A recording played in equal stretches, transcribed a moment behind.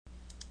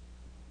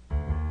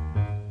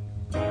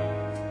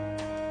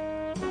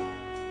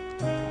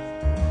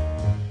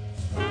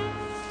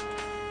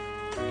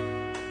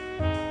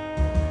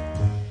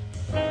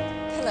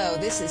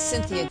this is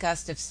Cynthia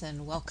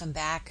Gustavson. Welcome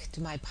back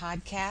to my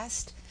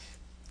podcast.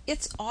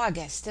 It's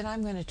August, and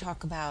I'm going to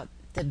talk about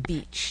the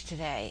beach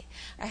today.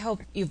 I hope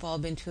you've all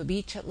been to a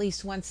beach at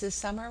least once this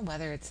summer,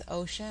 whether it's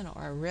ocean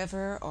or a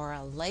river or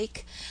a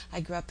lake. I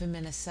grew up in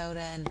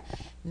Minnesota and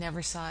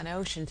never saw an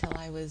ocean till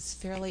I was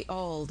fairly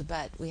old,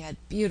 but we had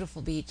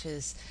beautiful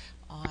beaches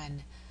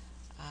on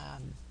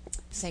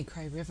St.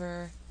 Croix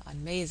River,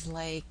 on Mays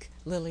Lake,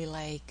 Lily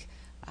Lake,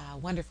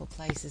 wonderful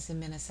places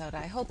in Minnesota.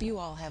 I hope you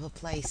all have a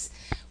place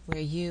where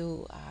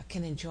you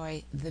can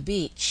enjoy the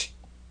beach.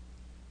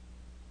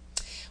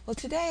 Well,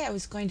 today I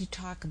was going to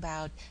talk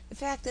about the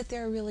fact that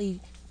there are really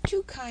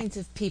two kinds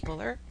of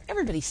people, or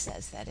everybody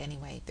says that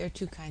anyway. There are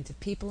two kinds of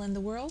people in the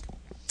world,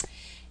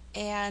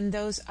 and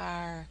those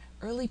are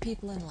early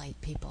people and late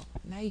people.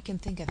 Now you can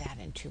think of that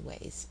in two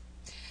ways,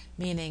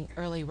 meaning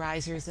early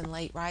risers and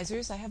late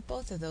risers. I have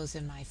both of those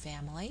in my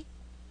family.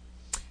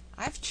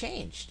 I've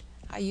changed.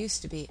 I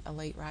used to be a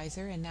late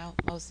riser, and now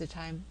most of the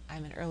time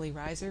I'm an early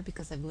riser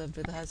because I've lived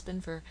with a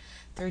husband for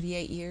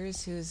 38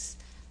 years who's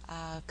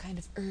kind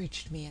of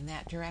urged me in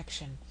that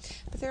direction.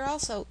 But there are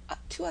also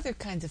two other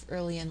kinds of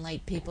early and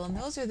late people, and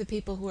those are the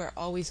people who are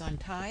always on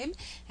time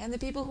and the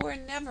people who are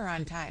never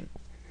on time.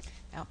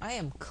 Now, I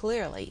am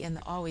clearly in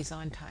the always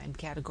on time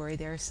category.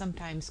 They're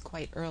sometimes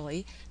quite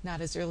early,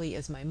 not as early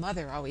as my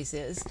mother always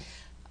is,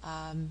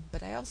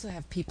 but I also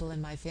have people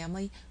in my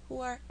family who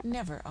are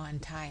never on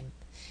time.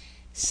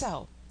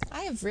 So,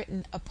 I have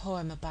written a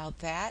poem about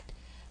that.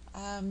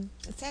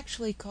 It's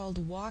actually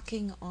called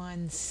Walking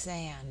on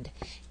Sand.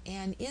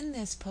 And in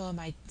this poem,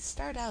 I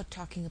start out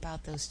talking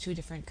about those two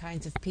different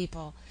kinds of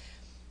people.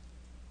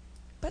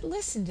 But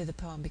listen to the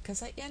poem,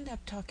 because I end up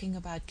talking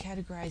about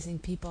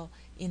categorizing people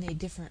in a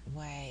different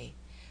way.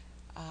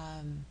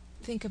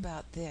 Think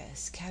about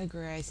this,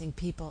 categorizing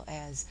people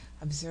as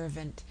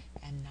observant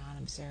and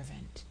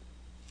non-observant.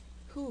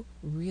 Who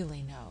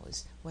really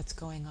knows what's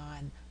going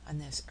on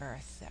this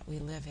earth that we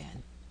live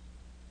in,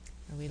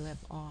 or we live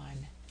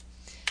on?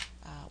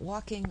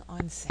 Walking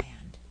on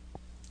sand.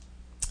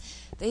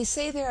 They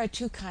say there are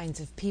two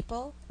kinds of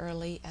people,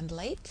 early and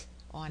late,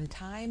 on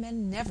time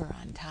and never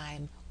on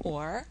time,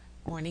 or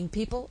morning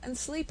people and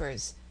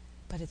sleepers,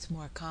 but it's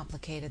more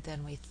complicated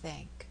than we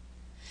think.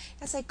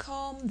 As I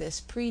comb this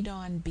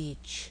pre-dawn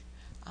beach,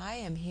 I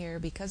am here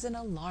because an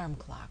alarm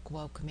clock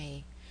woke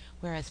me,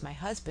 whereas my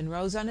husband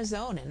rose on his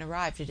own and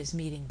arrived at his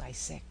meeting by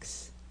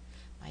 6.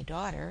 My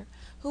daughter,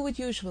 who would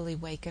usually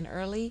waken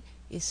early,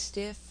 is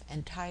stiff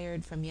and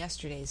tired from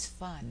yesterday's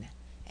fun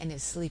and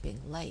is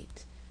sleeping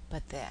late,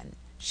 but then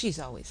she's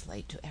always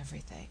late to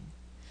everything.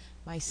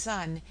 My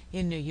son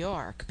in New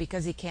York,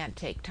 because he can't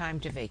take time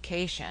to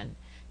vacation,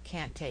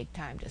 can't take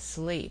time to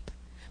sleep,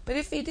 but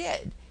if he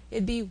did,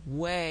 it'd be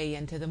way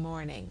into the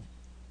morning.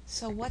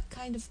 So what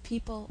kind of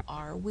people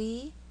are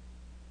we?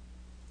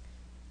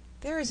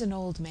 There is an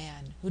old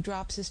man who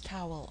drops his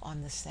towel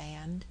on the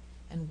sand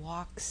and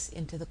walks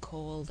into the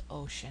cold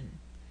ocean.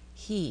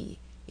 He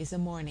is a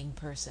morning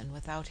person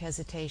without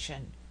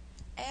hesitation,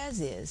 as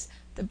is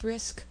the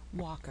brisk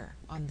walker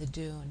on the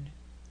dune.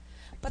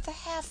 But the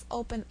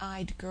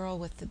half-open-eyed girl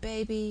with the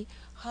baby,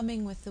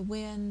 humming with the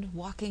wind,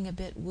 walking a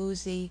bit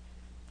woozy,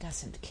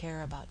 doesn't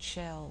care about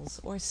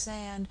shells or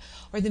sand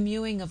or the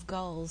mewing of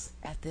gulls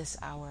at this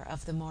hour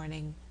of the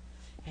morning.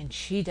 And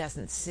she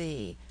doesn't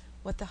see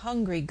what the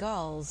hungry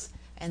gulls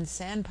and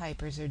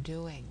sandpipers are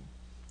doing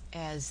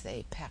as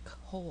they peck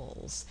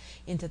holes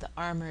into the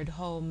armored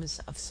homes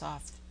of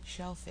soft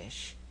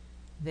shellfish,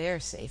 their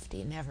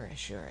safety never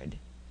assured.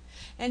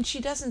 And she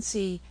doesn't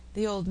see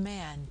the old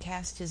man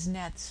cast his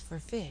nets for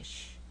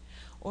fish,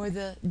 or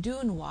the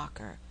dune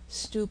walker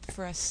stoop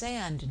for a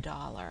sand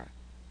dollar,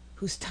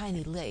 whose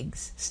tiny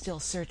legs still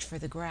search for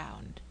the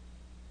ground,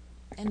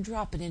 and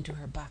drop it into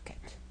her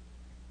bucket,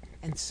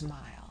 and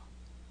smile.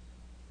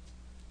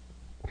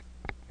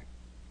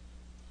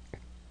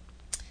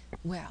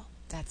 Well,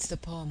 that's the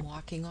poem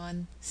Walking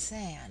on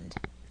Sand.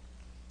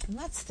 And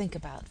let's think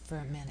about for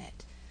a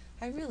minute.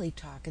 I really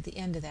talk at the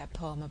end of that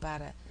poem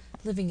about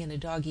living in a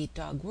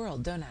dog-eat-dog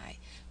world, don't I?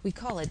 We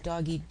call it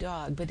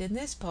dog-eat-dog, but in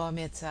this poem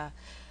it's a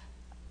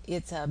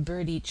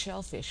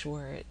bird-eat-shellfish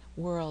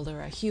world,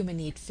 or a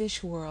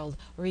human-eat-fish world,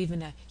 or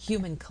even a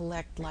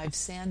human-collect live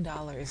sand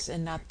dollars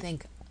and not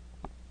think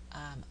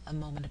a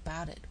moment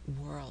about it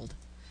world,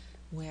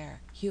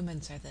 where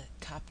humans are the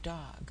top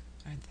dog,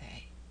 aren't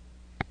they?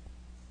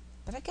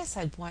 But I guess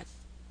I'd want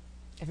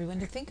everyone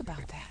to think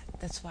about that.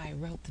 That's why I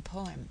wrote the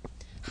poem.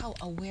 How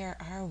aware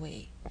are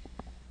we?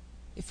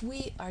 If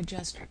we are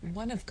just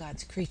one of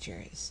God's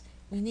creatures,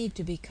 we need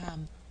to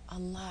become a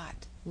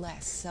lot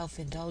less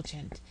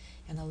self-indulgent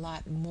and a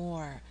lot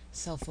more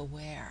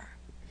self-aware,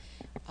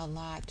 a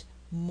lot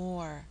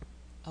more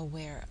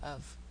aware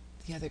of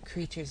the other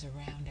creatures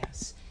around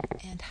us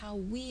and how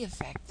we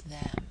affect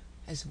them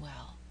as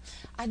well.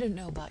 I don't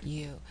know about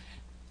you,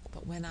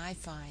 but when I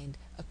find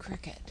a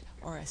cricket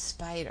or a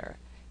spider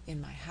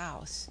in my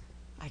house,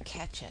 I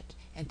catch it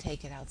and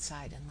take it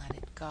outside and let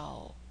it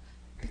go.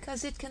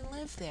 Because it can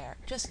live there,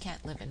 just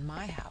can't live in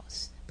my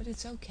house, but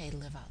it's okay to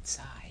live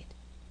outside.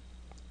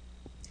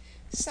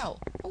 So,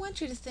 I want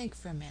you to think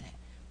for a minute.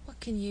 What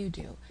can you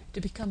do to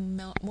become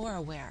more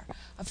aware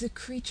of the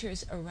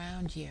creatures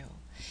around you?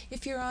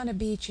 If you're on a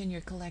beach and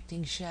you're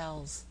collecting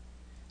shells,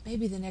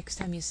 maybe the next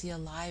time you see a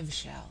live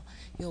shell,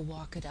 you'll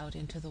walk it out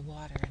into the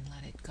water and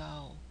let it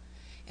go.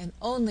 And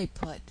only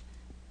put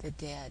the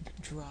dead,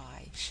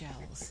 dry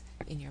shells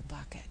in your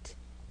bucket.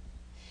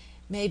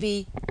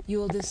 Maybe you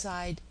will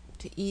decide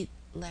to eat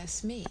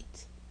less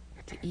meat,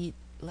 to eat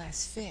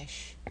less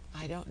fish.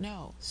 I don't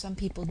know. Some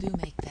people do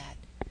make that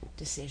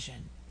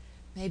decision.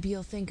 Maybe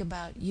you'll think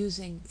about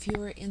using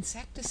fewer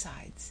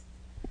insecticides.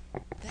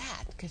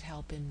 That could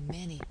help in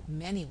many,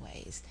 many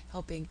ways,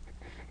 helping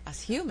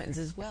us humans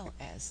as well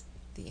as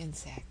the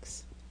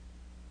insects.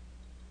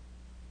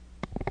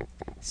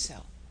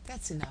 So,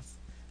 that's enough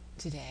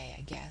today,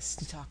 I guess,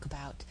 to talk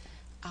about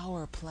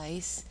our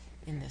place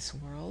in this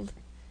world.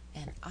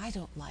 And I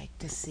don't like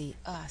to see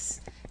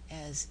us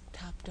as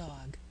top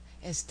dog,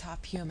 as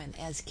top human,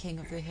 as king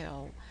of the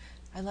hill.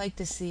 I like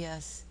to see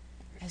us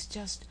as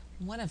just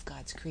one of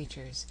God's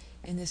creatures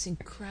in this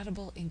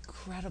incredible,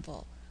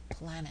 incredible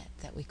planet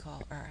that we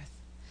call Earth.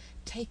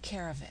 Take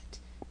care of it.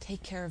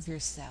 Take care of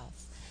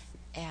yourself.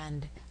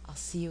 And I'll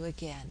see you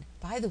again.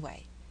 By the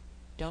way,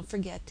 don't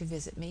forget to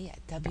visit me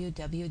at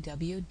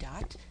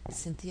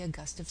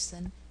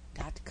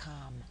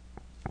www.cynthiagustavson.com.